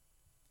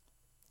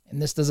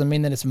 And this doesn't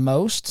mean that it's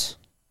most.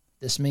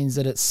 This means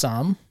that it's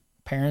some.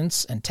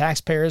 Parents and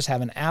taxpayers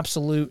have an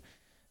absolute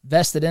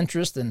vested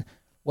interest in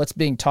what's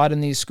being taught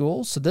in these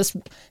schools. So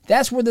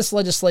that's where this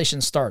legislation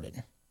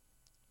started.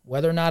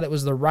 Whether or not it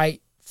was the right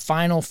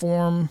final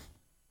form,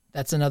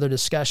 that's another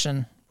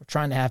discussion. We're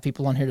trying to have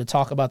people on here to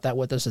talk about that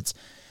with us. It's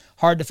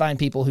hard to find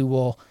people who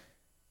will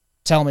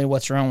tell me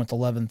what's wrong with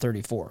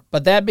 1134.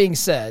 But that being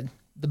said,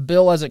 the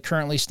bill as it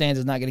currently stands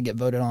is not going to get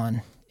voted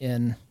on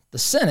in the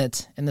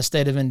Senate in the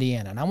state of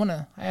Indiana. And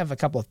I have a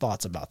couple of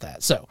thoughts about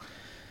that. So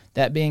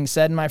that being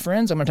said, my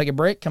friends, I'm going to take a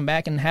break, come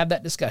back and have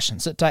that discussion.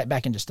 Sit tight,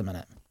 back in just a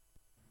minute.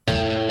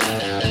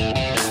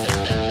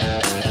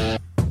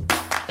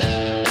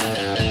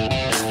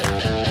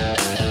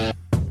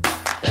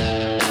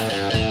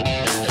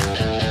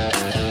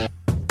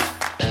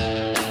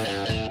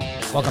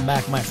 Welcome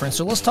back, my friends.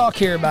 So let's talk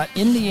here about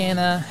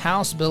Indiana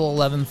House Bill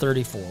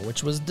 1134,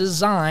 which was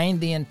designed,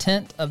 the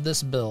intent of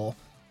this bill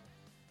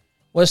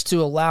was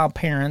to allow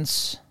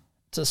parents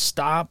to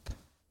stop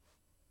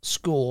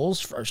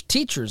schools, or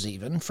teachers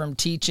even, from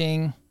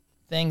teaching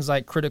things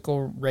like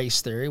critical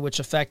race theory, which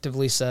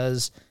effectively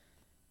says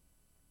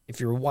if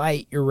you're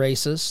white, you're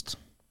racist.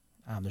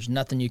 There's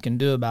nothing you can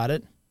do about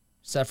it,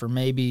 except for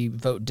maybe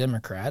vote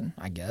Democrat,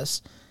 I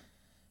guess.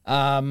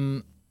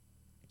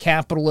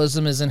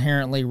 Capitalism is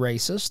inherently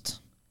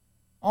racist.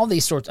 All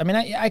these sorts. I mean,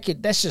 I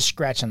could. That's just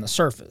scratching the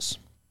surface.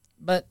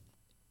 But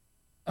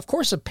of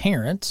course, a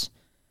parent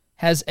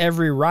has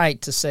every right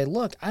to say,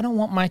 "Look, I don't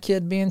want my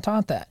kid being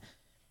taught that.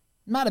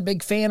 I'm not a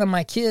big fan of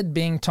my kid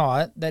being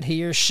taught that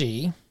he or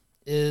she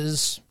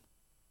is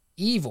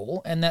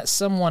evil, and that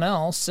someone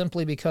else,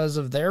 simply because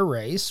of their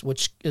race,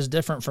 which is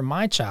different from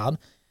my child,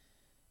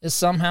 is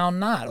somehow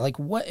not. Like,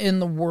 what in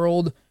the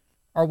world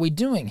are we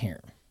doing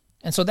here?"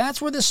 And so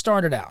that's where this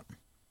started out.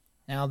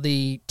 Now,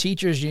 the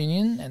teachers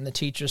union and the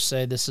teachers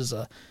say this is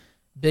a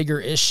bigger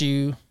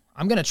issue.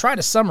 I'm going to try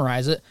to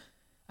summarize it.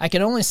 I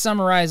can only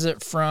summarize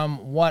it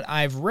from what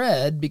I've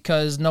read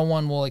because no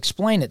one will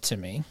explain it to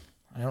me.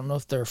 I don't know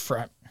if they're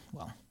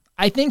well,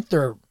 I think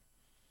they're,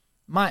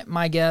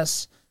 my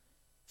guess,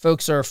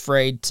 folks are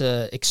afraid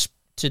to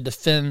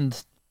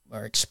defend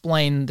or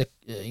explain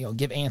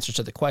give answers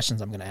to the questions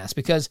I'm going to ask,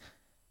 because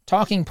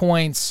talking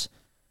points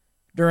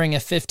during a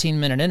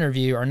 15-minute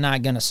interview are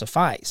not going to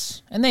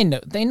suffice. And they know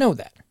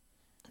that.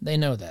 They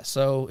know that.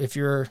 So if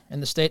you're in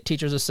the State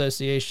Teachers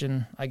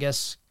Association, I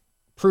guess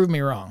prove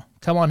me wrong.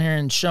 Come on here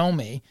and show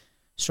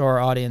our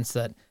audience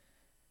that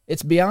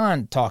it's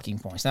beyond talking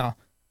points. Now,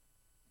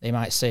 they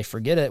might say,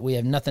 forget it, we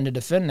have nothing to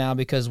defend now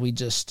because we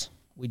just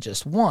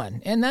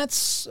won. And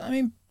that's,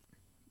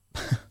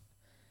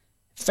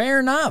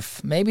 fair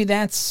enough. Maybe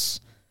that's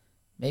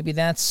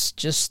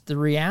just the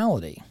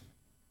reality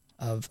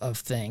of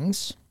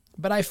things.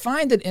 But I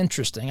find it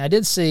interesting. I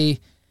did see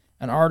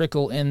an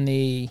article in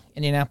the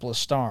Indianapolis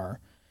Star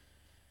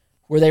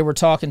where they were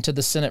talking to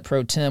the Senate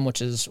Pro Tem,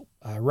 which is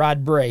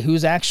Rod Bray,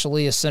 who's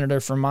actually a senator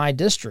from my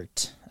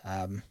district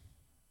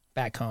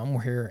back home.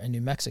 We're here in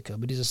New Mexico,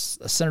 but he's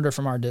a senator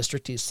from our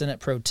district. He's Senate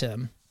Pro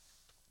Tem.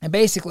 And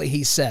basically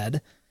he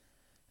said,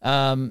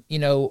 a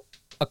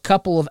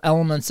couple of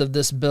elements of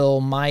this bill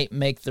might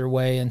make their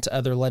way into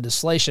other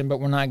legislation, but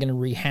we're not going to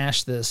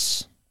rehash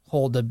this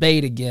whole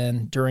debate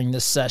again during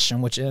this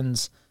session, which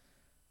ends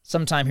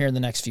sometime here in the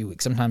next few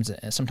weeks,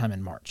 sometime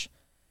in March.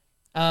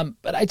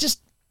 But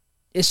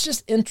it's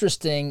just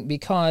interesting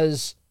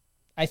because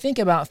I think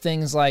about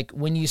things like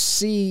when you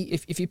see,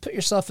 if you put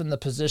yourself in the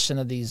position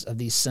of these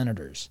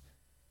senators,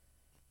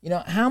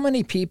 how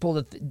many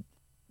people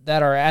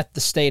that are at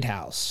the State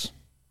House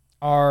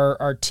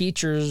are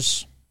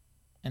teachers.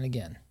 And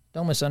again,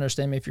 don't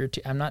misunderstand me if you're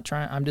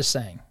I'm just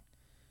saying,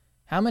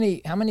 how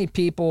many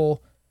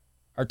people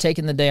are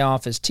taking the day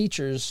off as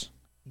teachers,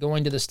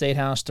 going to the State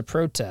House to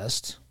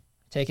protest,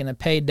 taking a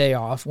paid day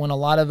off, when a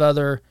lot of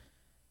other,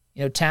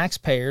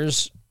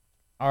 taxpayers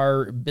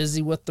are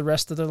busy with the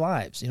rest of their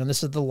lives.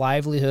 This is the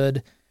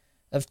livelihood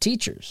of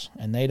teachers,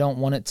 and they don't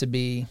want it to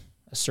be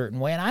a certain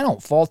way. And I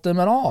don't fault them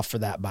at all for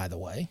that, by the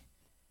way.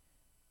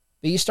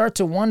 But you start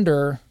to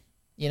wonder,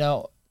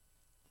 because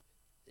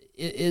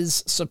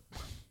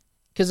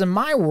in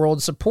my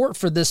world, support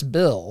for this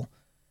bill,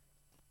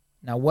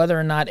 now whether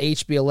or not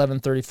HB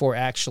 1134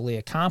 actually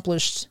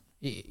accomplished,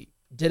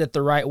 did it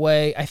the right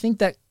way, I think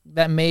that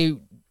may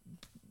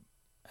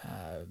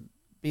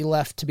be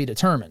left to be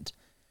determined.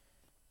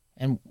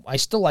 And I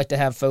still like to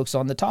have folks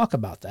on to talk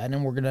about that,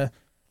 and we're going to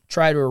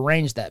try to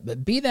arrange that.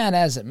 But be that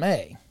as it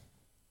may,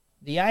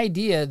 the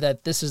idea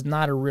that this is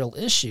not a real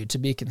issue to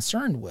be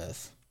concerned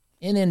with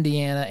in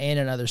Indiana and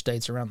in other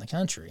states around the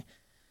country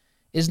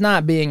is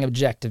not being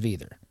objective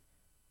either.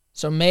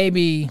 So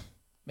maybe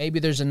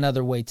there's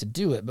another way to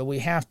do it, but we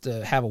have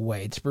to have a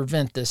way to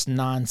prevent this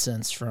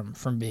nonsense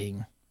from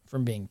being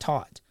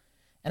taught.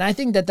 And I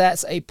think that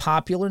that's a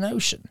popular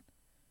notion.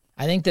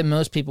 I think that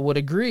most people would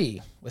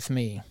agree with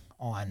me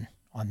on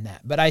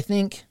that. But I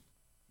think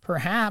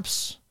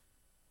perhaps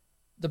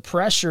the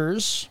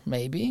pressures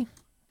maybe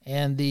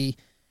and the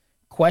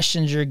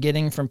questions you're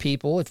getting from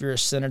people, if you're a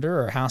senator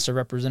or a House of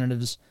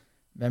Representatives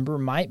member,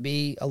 might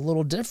be a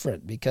little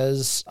different,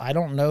 because I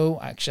don't know,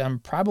 actually I'm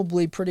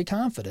probably pretty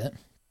confident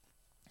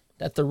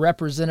that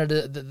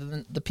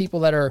the people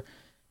that are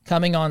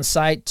coming on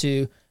site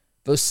to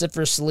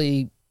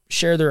vociferously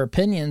share their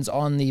opinions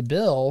on the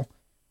bill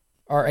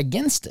are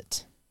against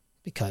it,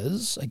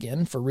 because,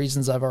 again, for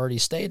reasons I've already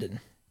stated.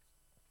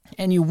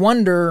 And you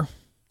wonder,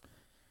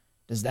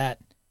 is there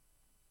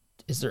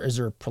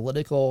a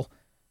political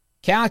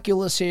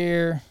calculus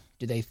here?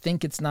 Do they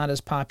think it's not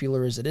as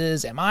popular as it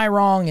is? Am I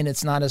wrong and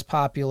it's not as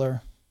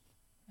popular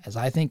as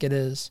I think it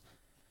is?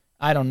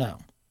 I don't know.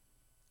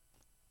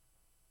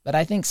 But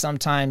I think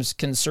sometimes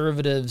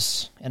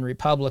conservatives and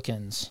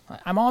Republicans,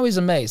 I'm always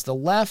amazed. The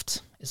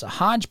left is a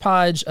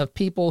hodgepodge of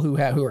people who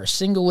are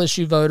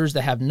single-issue voters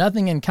that have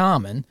nothing in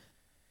common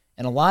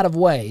in a lot of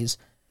ways,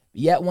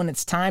 yet when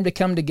it's time to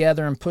come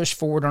together and push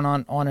forward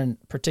on a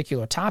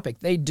particular topic,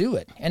 they do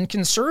it. And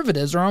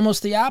conservatives are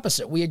almost the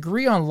opposite. We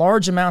agree on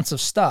large amounts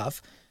of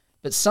stuff,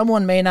 but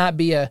someone may not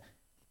be a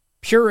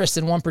purist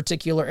in one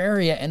particular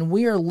area, and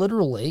we are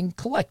literally,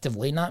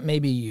 collectively, not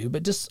maybe you,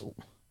 but just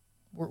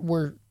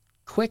we're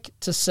quick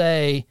to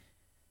say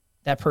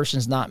that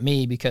person's not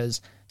me because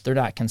they're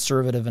not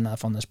conservative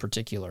enough on this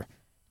particular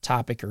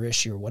topic or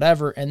issue or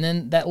whatever, and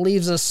then that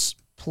leaves us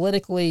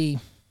politically,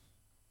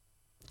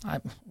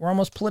 we're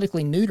almost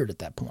politically neutered at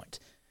that point.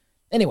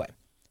 Anyway,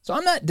 so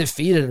I'm not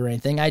defeated or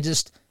anything. I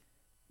just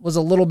was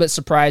a little bit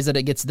surprised that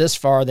it gets this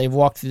far. They've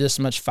walked through this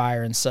much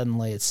fire, and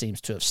suddenly it seems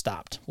to have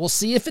stopped. We'll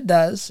see if it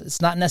does. It's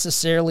not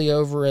necessarily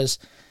over, as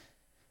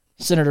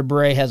Senator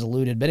Bray has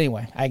alluded. But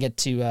anyway, I get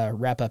to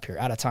wrap up here.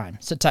 Out of time.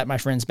 Sit tight, my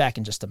friends. Back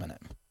in just a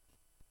minute.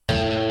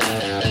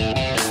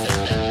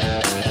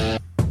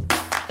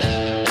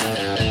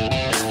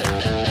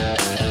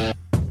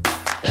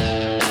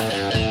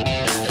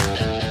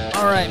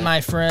 All right, my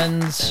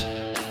friends.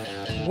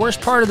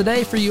 Worst part of the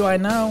day for you, I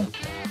know.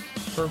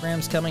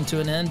 Program's coming to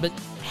an end, but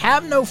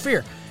have no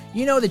fear.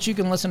 You know that you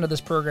can listen to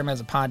this program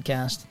as a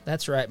podcast.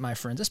 That's right, my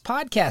friends. This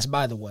podcast,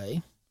 by the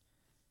way,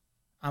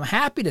 I'm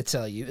happy to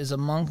tell you, is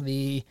among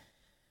the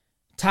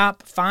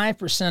top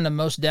 5% of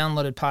most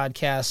downloaded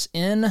podcasts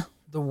in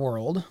the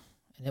world.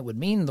 And it would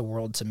mean the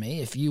world to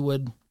me if you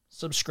would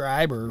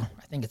subscribe, or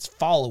I think it's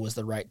follow is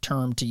the right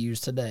term to use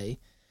today,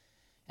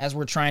 as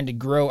we're trying to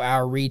grow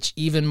our reach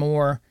even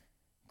more,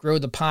 grow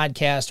the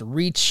podcast,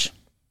 reach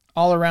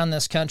all around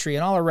this country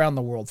and all around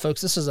the world. Folks,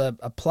 this is a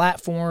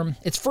platform.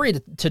 It's free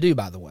to do,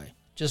 by the way.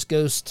 Just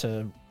goes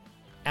to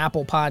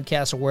Apple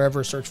Podcasts or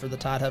wherever, search for The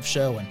Todd Huff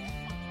Show, and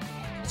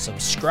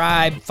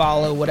subscribe,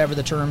 follow, whatever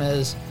the term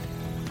is,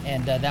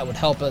 and that would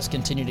help us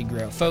continue to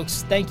grow.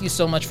 Folks, thank you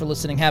so much for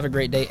listening. Have a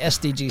great day.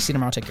 SDG, see you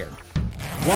tomorrow. Take care.